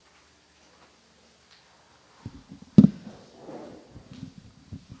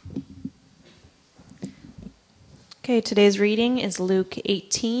Okay, today's reading is Luke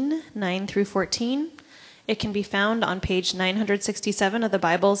 18, 9 through 14. It can be found on page 967 of the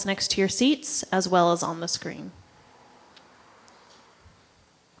Bibles next to your seats, as well as on the screen.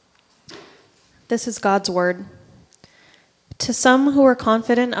 This is God's word. To some who were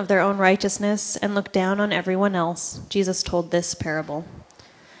confident of their own righteousness and looked down on everyone else, Jesus told this parable.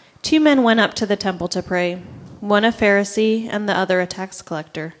 2 men went up to the temple to pray, one a Pharisee and the other a tax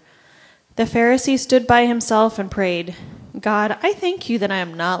collector. The Pharisee stood by himself and prayed, God, I thank you that I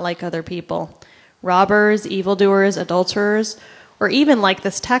am not like other people, robbers, evildoers, adulterers, or even like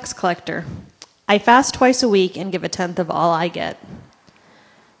this tax collector. I fast twice a week and give 1/10 of all I get.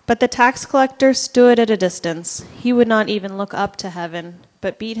 But the tax collector stood at a distance. He would not even look up to heaven,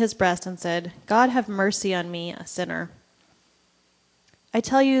 but beat his breast and said, God, have mercy on me, a sinner. I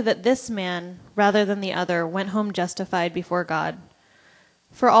tell you that this man, rather than the other, went home justified before God.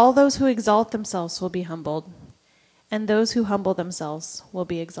 For all those who exalt themselves will be humbled, and those who humble themselves will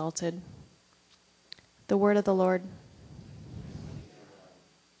be exalted. The word of the Lord.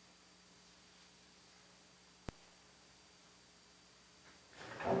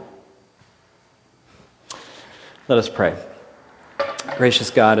 Let us pray. Gracious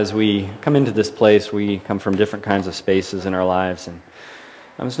God, as we come into this place, we come from different kinds of spaces in our lives, and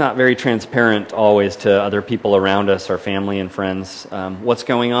it's not very transparent always to other people around us, our family and friends, what's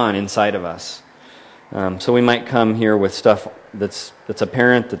going on inside of us. So we might come here with stuff that's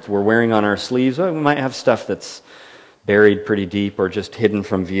apparent, that we're wearing on our sleeves. Or we might have stuff that's buried pretty deep or just hidden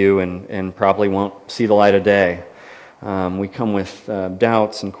from view and probably won't see the light of day. We come with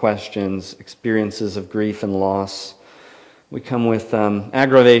doubts and questions, experiences of grief and loss. We come with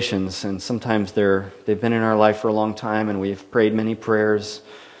aggravations, and sometimes they've been in our life for a long time, and we've prayed many prayers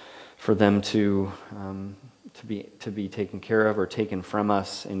for them to be taken care of or taken from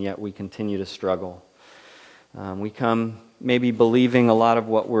us, and yet we continue to struggle. We come maybe believing a lot of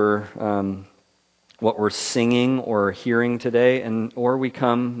what we're singing or hearing today, or we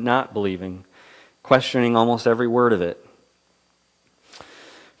come not believing, questioning almost every word of it.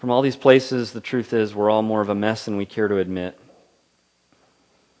 From all these places, the truth is we're all more of a mess than we care to admit.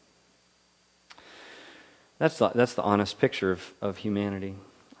 That's the honest picture of humanity.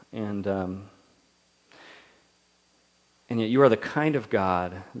 And yet you are the kind of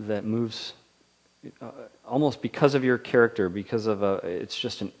God that moves almost because of your character, because of it's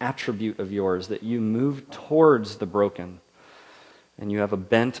just an attribute of yours, that you move towards the broken, and you have a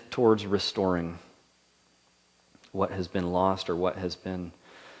bent towards restoring what has been lost or what has been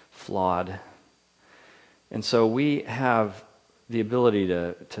flawed. And so we have the ability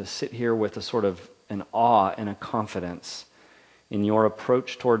to sit here with a sort of an awe and a confidence in your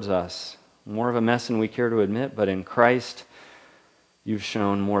approach towards us. More of a mess than we care to admit, but in Christ, you've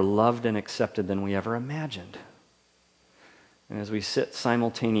shown more loved and accepted than we ever imagined. And as we sit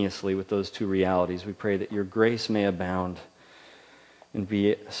simultaneously with those two realities, we pray that your grace may abound and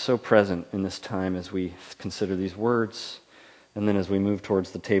be so present in this time as we consider these words, and then as we move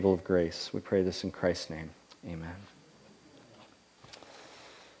towards the table of grace. We pray this in Christ's name. Amen.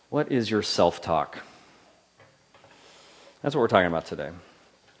 What is your self-talk? That's what we're talking about today.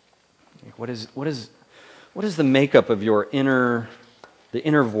 What is the makeup of your inner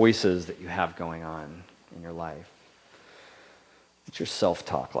voices that you have going on in your life? What's your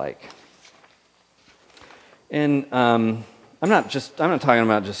self-talk like? And I'm not talking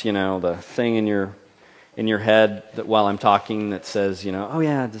about just the thing in your head that while I'm talking that says oh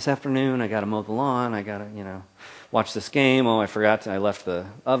yeah, this afternoon I got to mow the lawn, I got to watch this game, oh I forgot I left the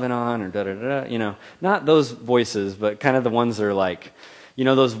oven on, or da da da. Not those voices, but kind of the ones that are like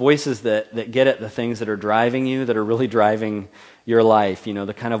those voices that get at the things that are driving you, that are really driving your life.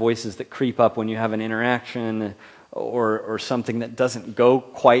 The kind of voices that creep up when you have an interaction or something that doesn't go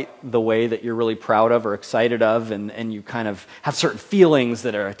quite the way that you're really proud of or excited of, and you kind of have certain feelings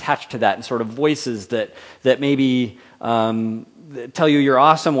that are attached to that, and sort of voices that maybe that tell you you're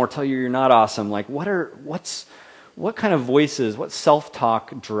awesome or tell you you're not awesome. Like what kind of voices, what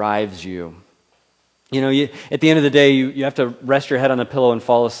self-talk drives you? At the end of the day, you have to rest your head on the pillow and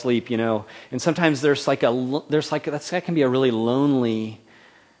fall asleep, and sometimes that can be a really lonely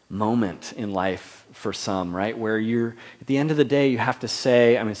moment in life for some, right? Where at the end of the day, you have to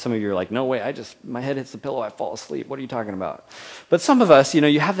say, some of you are like, no way, my head hits the pillow, I fall asleep. What are you talking about? But some of us,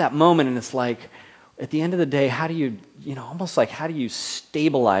 you have that moment, and it's like, at the end of the day, how do you, almost like, how do you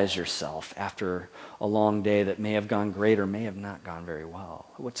stabilize yourself after a long day that may have gone great or may have not gone very well?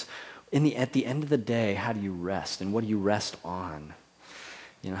 At the end of the day, how do you rest, and what do you rest on?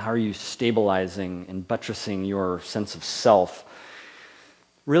 How are you stabilizing and buttressing your sense of self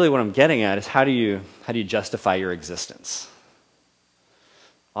really what I'm getting at is how do you justify your existence?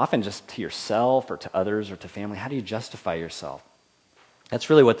 Often just to yourself or to others or to family. How do you justify yourself? That's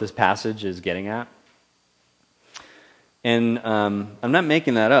really what this passage is getting at. And I'm not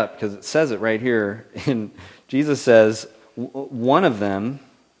making that up because it says it right here. And Jesus says, one of them,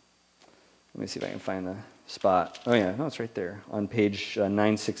 let me see if I can find the spot. Oh yeah, no, it's right there on page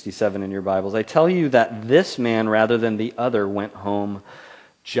 967 in your Bibles. I tell you that this man rather than the other went home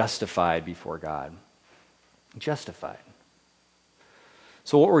justified before God. Justified.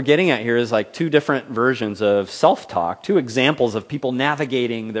 So what we're getting at here is like two different versions of self-talk, two examples of people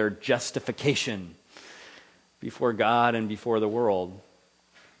navigating their justification before God and before the world.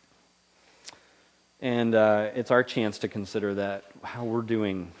 And it's our chance to consider that, how we're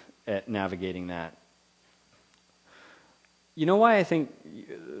doing at navigating that. You know why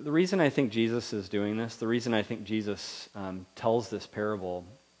the reason I think Jesus is doing this, the reason I think Jesus tells this parable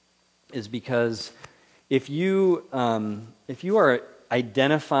is because if you are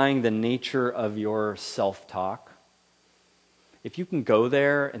identifying the nature of your self-talk, if you can go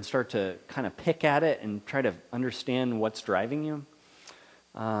there and start to kind of pick at it and try to understand what's driving you,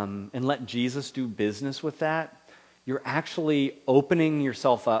 and let Jesus do business with that, you're actually opening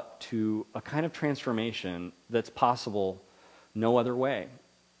yourself up to a kind of transformation that's possible no other way.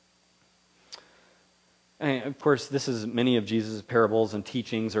 And of course, this is many of Jesus' parables and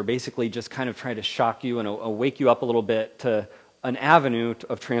teachings are basically just kind of trying to shock you and wake you up a little bit to an avenue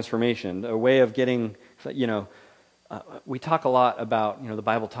of transformation, a way of getting, we talk a lot about, the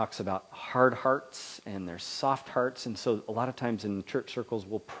Bible talks about hard hearts and there's soft hearts. And so a lot of times in church circles,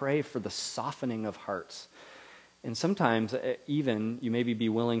 we'll pray for the softening of hearts. And sometimes even you maybe be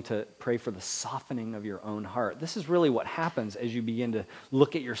willing to pray for the softening of your own heart. This is really what happens as you begin to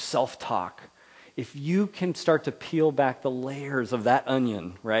look at your self-talk. If you can start to peel back the layers of that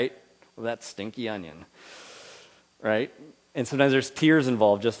onion, right? Of that stinky onion, right? And sometimes there's tears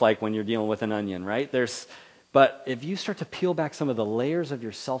involved, just like when you're dealing with an onion, right? But if you start to peel back some of the layers of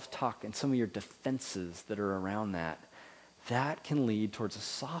your self-talk and some of your defenses that are around that, that can lead towards a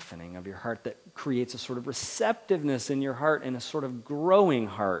softening of your heart that creates a sort of receptiveness in your heart and a sort of growing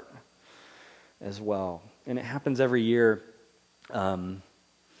heart as well. And it happens every year in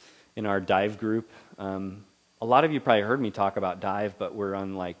our Dive group. A lot of you probably heard me talk about Dive, but we're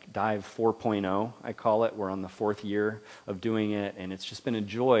on like Dive 4.0, I call it. We're on the 4th year of doing it, and it's just been a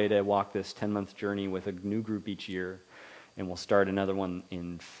joy to walk this 10-month journey with a new group each year, and we'll start another one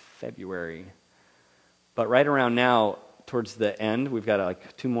in February. But right around now, towards the end, we've got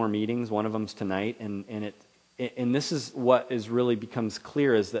like 2 more meetings. One of them's tonight, and this is what is really becomes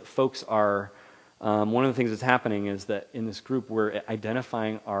clear is that folks are, one of the things that's happening is that in this group we're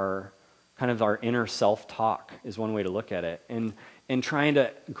identifying our inner self-talk is one way to look at it, and trying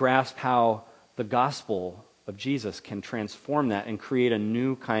to grasp how the gospel of Jesus can transform that and create a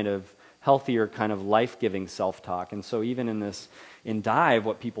new kind of healthier kind of life-giving self-talk. And so even in Dive,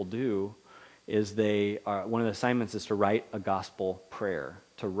 what people do is one of the assignments is to write a gospel prayer,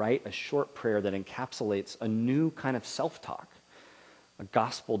 to write a short prayer that encapsulates a new kind of self-talk, a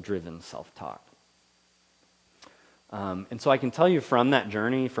gospel-driven self-talk. And so I can tell you from that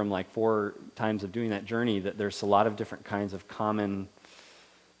journey, from like 4 times of doing that journey, that there's a lot of different kinds of common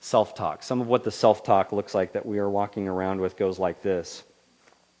self-talk. Some of what the self-talk looks like that we are walking around with goes like this.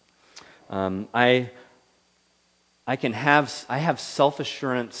 I have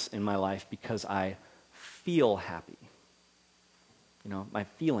self-assurance in my life because I feel happy. My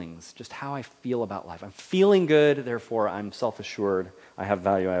feelings, just how I feel about life. I'm feeling good, therefore I'm self-assured. I have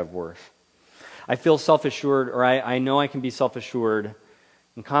value, I have worth. I feel self-assured, or I know I can be self-assured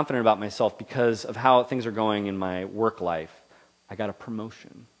and confident about myself because of how things are going in my work life. I got a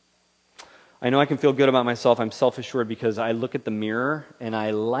promotion. I know I can feel good about myself. I'm self-assured because I look at the mirror and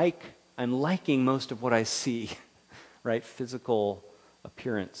I'm liking most of what I see, right? Physical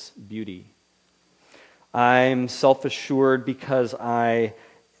appearance, beauty. I'm self-assured because I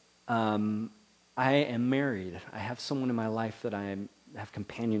am married. I have someone in my life that I have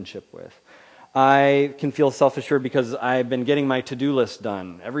companionship with. I can feel self-assured because I've been getting my to-do list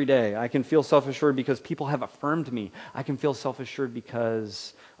done every day. I can feel self-assured because people have affirmed me. I can feel self-assured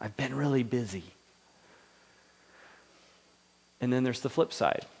because I've been really busy. And then there's the flip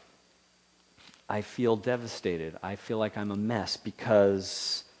side. I feel devastated. I feel like I'm a mess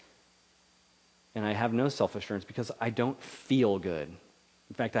and I have no self-assurance because I don't feel good.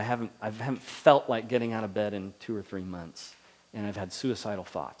 In fact, I haven't felt like getting out of bed in 2 or 3 months, and I've had suicidal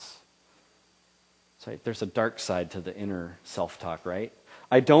thoughts. So there's a dark side to the inner self-talk, right?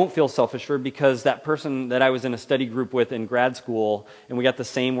 I don't feel self-assured because that person that I was in a study group with in grad school, and we got the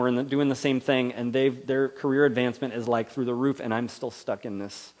same, doing the same thing, and their career advancement is like through the roof, and I'm still stuck in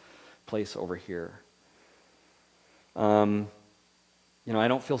this place over here. I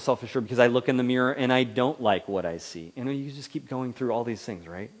don't feel self-assured because I look in the mirror and I don't like what I see. You just keep going through all these things,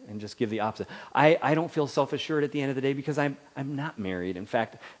 right? And just give the opposite. I don't feel self-assured at the end of the day because I'm not married. In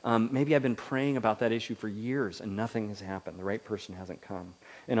fact, maybe I've been praying about that issue for years and nothing has happened. The right person hasn't come.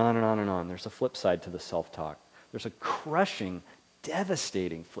 And on and on and on. There's a flip side to the self-talk. There's a crushing,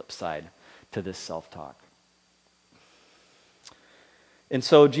 devastating flip side to this self-talk. And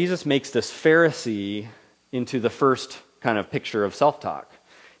so Jesus makes this Pharisee into the first kind of picture of self-talk.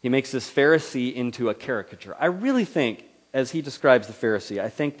 He makes this Pharisee into a caricature. I really think, as he describes the Pharisee, I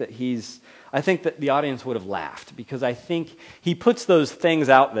think that the audience would have laughed because I think he puts those things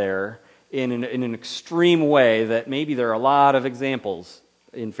out there in an extreme way that maybe there are a lot of examples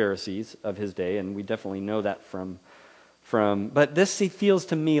in Pharisees of his day, and we definitely know that from but this he feels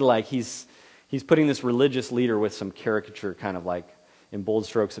to me like he's putting this religious leader with some caricature kind of like in bold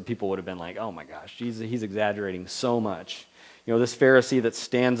strokes that people would have been like, oh my gosh, he's exaggerating so much. This Pharisee that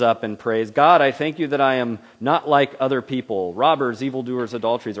stands up and prays, God, I thank you that I am not like other people, robbers, evildoers,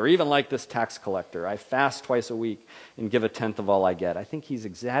 adulteries, or even like this tax collector. I fast twice a week and give a tenth of all I get. I think he's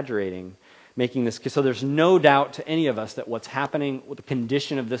exaggerating, making this, so there's no doubt to any of us that what's happening, what the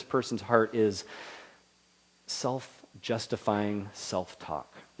condition of this person's heart is self-justifying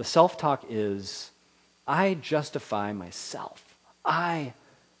self-talk. The self-talk is, I justify myself. I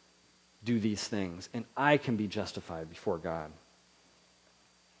do these things, and I can be justified before God.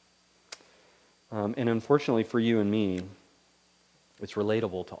 And unfortunately for you and me, it's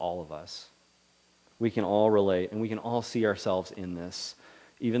relatable to all of us. We can all relate, and we can all see ourselves in this.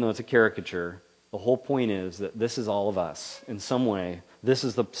 Even though it's a caricature, the whole point is that this is all of us. In some way, this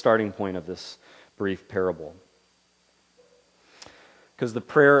is the starting point of this brief parable. Because the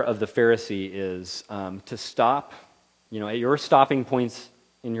prayer of the Pharisee is to stop, at your stopping points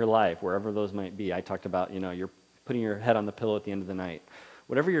in your life, wherever those might be. I talked about, you're putting your head on the pillow at the end of the night.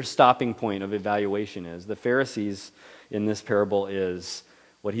 Whatever your stopping point of evaluation is, the Pharisees in this parable is,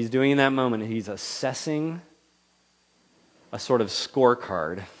 what he's doing in that moment, he's assessing a sort of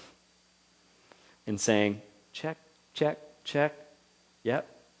scorecard and saying, check, check, check. Yep,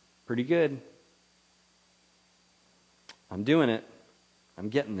 pretty good. I'm doing it. I'm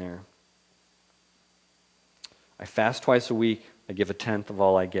getting there. I fast twice a week. I give a tenth of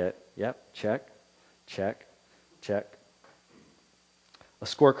all I get. Yep, check, check, check. A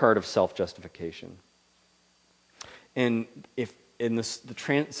scorecard of self-justification. And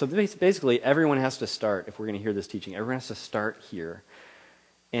so basically everyone has to start, if we're going to hear this teaching, everyone has to start here.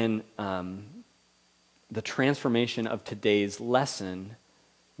 And the transformation of today's lesson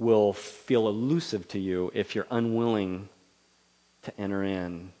will feel elusive to you if you're unwilling to enter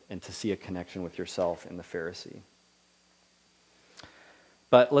in and to see a connection with yourself in the Pharisee.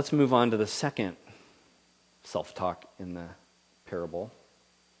 But let's move on to the second self-talk in the parable.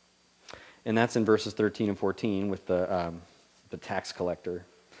 And that's in verses 13 and 14 with the tax collector.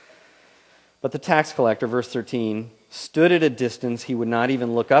 But the tax collector, verse 13, stood at a distance. He would not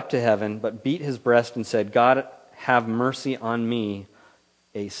even look up to heaven, but beat his breast and said, God, have mercy on me,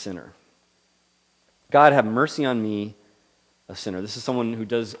 a sinner. God, have mercy on me, a sinner. This is someone who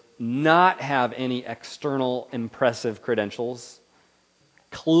does not have any external impressive credentials.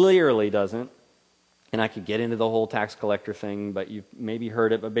 Clearly doesn't. And I could get into the whole tax collector thing, but you've maybe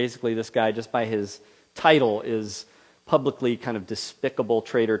heard it. But basically this guy, just by his title, is publicly kind of despicable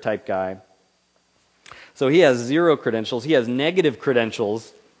traitor type guy. So he has zero credentials. He has negative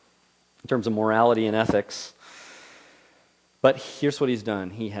credentials in terms of morality and ethics. But here's what he's done.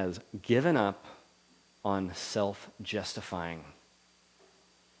 He has given up on self-justifying.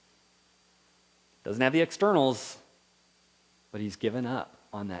 Doesn't have the externals, but he's given up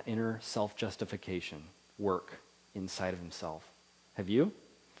on that inner self-justification work inside of himself. Have you?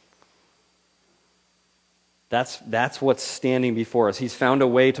 That's what's standing before us. He's found a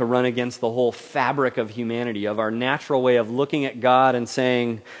way to run against the whole fabric of humanity, of our natural way of looking at God and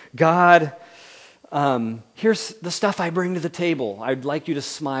saying, God, here's the stuff I bring to the table. I'd like you to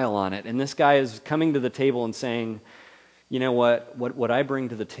smile on it. And this guy is coming to the table and saying, you know what I bring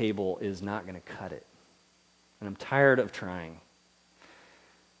to the table is not going to cut it. And I'm tired of trying.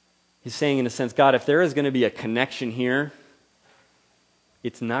 He's saying, in a sense, God, if there is going to be a connection here,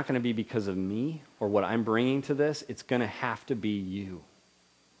 it's not going to be because of me or what I'm bringing to this. It's going to have to be you.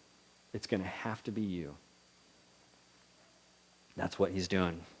 It's going to have to be you. That's what he's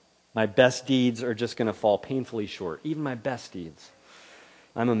doing. My best deeds are just going to fall painfully short. Even my best deeds.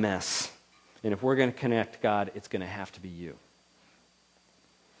 I'm a mess. And if we're going to connect God, it's going to have to be you.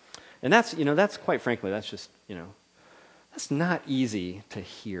 And that's quite frankly, that's just, that's not easy to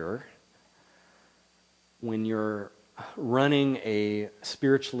hear when you're running a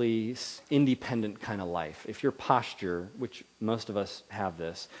spiritually independent kind of life. If your posture, which most of us have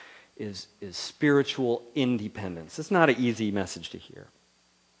this, is spiritual independence. It's not an easy message to hear.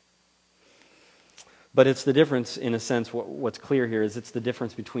 But it's the difference, in a sense, what's clear here is it's the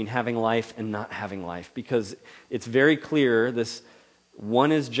difference between having life and not having life. Because it's very clear, this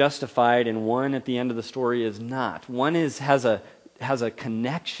one is justified and one at the end of the story is not. One has a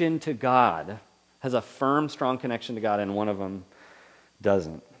connection to God, has a firm, strong connection to God, and one of them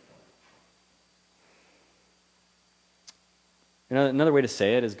doesn't. Another way to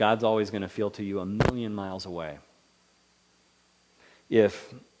say it is God's always going to feel to you a million miles away.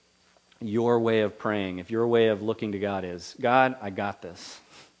 If your way of praying, if your way of looking to God is, God, I got this.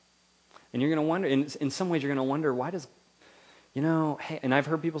 And you're going to wonder, in some ways you're going to wonder, why does, hey, and I've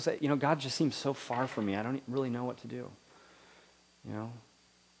heard people say, God just seems so far from me. I don't really know what to do.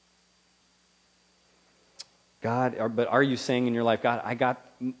 God, but are you saying in your life, God, I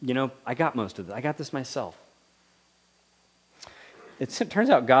got most of this. I got this myself. It turns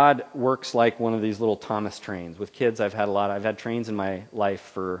out God works like one of these little Thomas trains. With kids, I've had trains in my life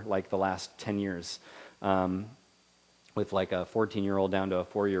for like the last 10 years, with like a 14-year-old down to a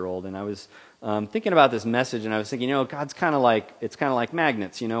 4-year-old. And I was thinking about this message, and I was thinking, God's kind of like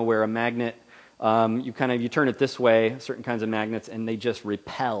magnets, where a magnet, you turn it this way, certain kinds of magnets, and they just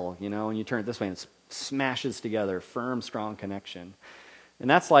repel, and you turn it this way, and it smashes together, firm, strong connection. And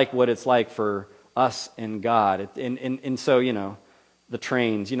that's like what it's like for us and God. And so, the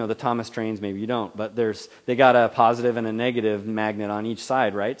trains, the Thomas trains, maybe you don't, but they got a positive and a negative magnet on each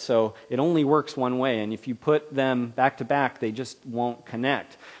side, right? So it only works one way, and if you put them back to back, they just won't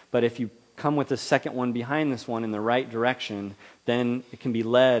connect. But if you come with the second one behind this one in the right direction, then it can be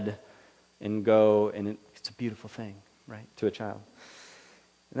led and go, and it's a beautiful thing, right, to a child.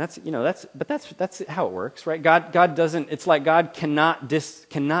 And that's how it works, right? God doesn't. It's like God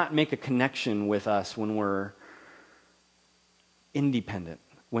cannot make a connection with us when we're independent,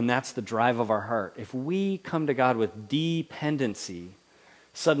 when that's the drive of our heart. If we come to God with dependency,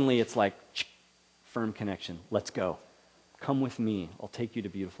 suddenly it's like firm connection. Let's go. Come with me. I'll take you to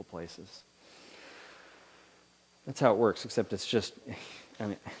beautiful places. That's how it works. Except it's just,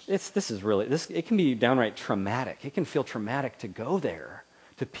 it can be downright traumatic. It can feel traumatic to go there,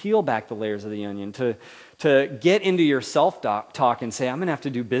 to peel back the layers of the onion, to get into your self-talk and say, I'm going to have to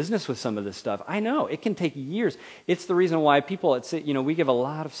do business with some of this stuff. I know, it can take years. It's the reason why people we give a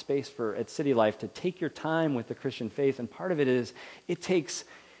lot of space at City Life to take your time with the Christian faith, and part of it is, it takes,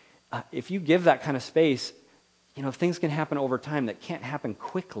 if you give that kind of space, things can happen over time that can't happen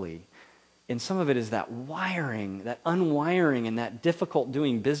quickly. And some of it is that wiring, that unwiring, and that difficult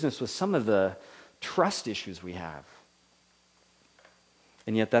doing business with some of the trust issues we have.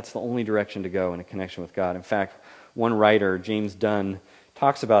 And yet that's the only direction to go in a connection with God. In fact, one writer, James Dunn,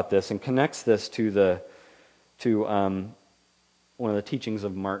 talks about this and connects this to one of the teachings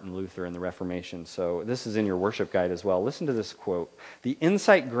of Martin Luther in the Reformation. So this is in your worship guide as well. Listen to this quote. The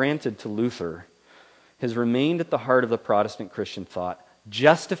insight granted to Luther has remained at the heart of the Protestant Christian thought.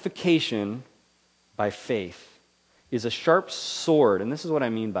 Justification by faith is a sharp sword, and this is what I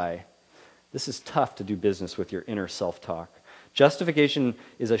mean by, this is tough to do business with your inner self-talk. Justification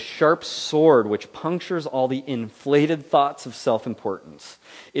is a sharp sword which punctures all the inflated thoughts of self-importance.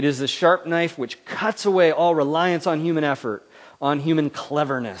 It is a sharp knife which cuts away all reliance on human effort, on human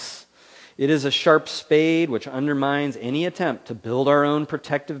cleverness. It is a sharp spade which undermines any attempt to build our own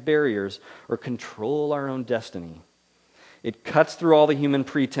protective barriers or control our own destiny. It cuts through all the human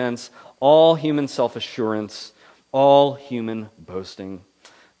pretense, all human self-assurance, all human boasting.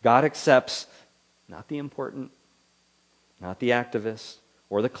 God accepts not the important, not the activist,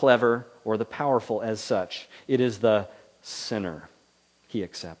 or the clever, or the powerful as such. It is the sinner he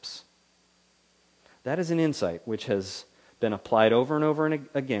accepts. That is an insight which has been applied over and over and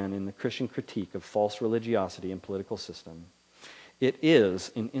again in the Christian critique of false religiosity and political system. It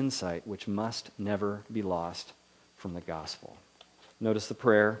is an insight which must never be lost from the gospel. Notice the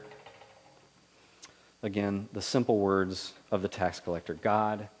prayer. Again, the simple words of the tax collector.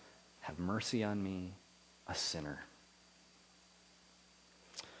 God, have mercy on me, a sinner.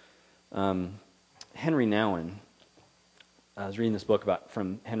 Henry Nouwen, I was reading this book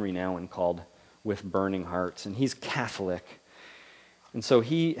from Henry Nouwen called With Burning Hearts, and he's Catholic. And so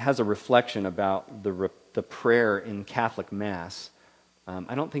he has a reflection about the prayer in Catholic Mass.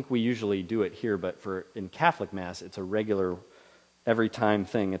 I don't think we usually do it here, but in Catholic Mass, it's a regular every time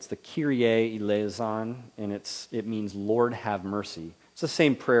thing. It's the Kyrie eleison, and it means Lord have mercy. It's the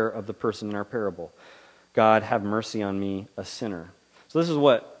same prayer of the person in our parable. God, have mercy on me, a sinner. So this is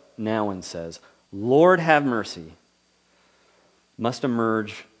what Nouwen says. Lord have mercy must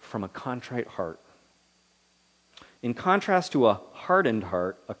emerge from a contrite heart. In contrast to a hardened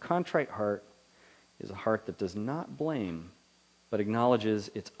heart, a contrite heart is a heart that does not blame, but acknowledges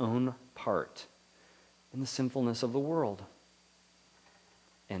its own part in the sinfulness of the world.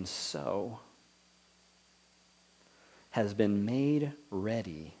 And so has been made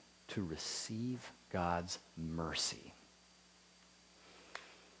ready to receive God's mercy.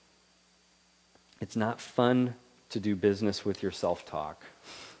 It's not fun to do business with your self-talk.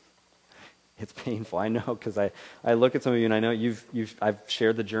 It's painful, I know, because I look at some of you and I know I've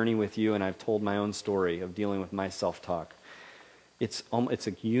shared the journey with you and I've told my own story of dealing with my self-talk. It's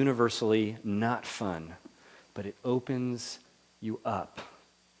universally not fun, but it opens you up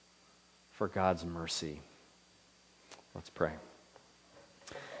for God's mercy. Let's pray.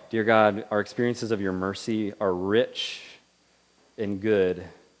 Dear God, our experiences of your mercy are rich and good.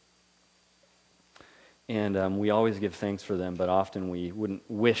 And we always give thanks for them, but often we wouldn't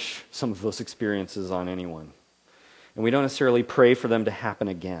wish some of those experiences on anyone. And we don't necessarily pray for them to happen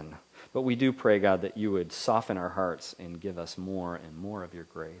again. But we do pray, God, that you would soften our hearts and give us more and more of your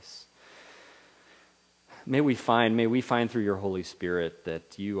grace. May we find through your Holy Spirit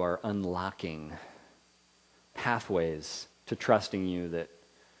that you are unlocking pathways to trusting you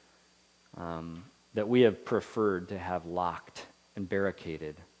that we have preferred to have locked and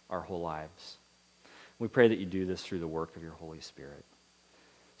barricaded our whole lives. We pray that you do this through the work of your Holy Spirit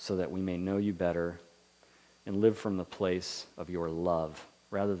so that we may know you better and live from the place of your love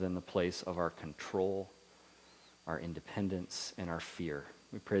rather than the place of our control, our independence, and our fear.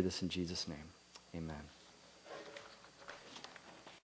 We pray this in Jesus' name. Amen.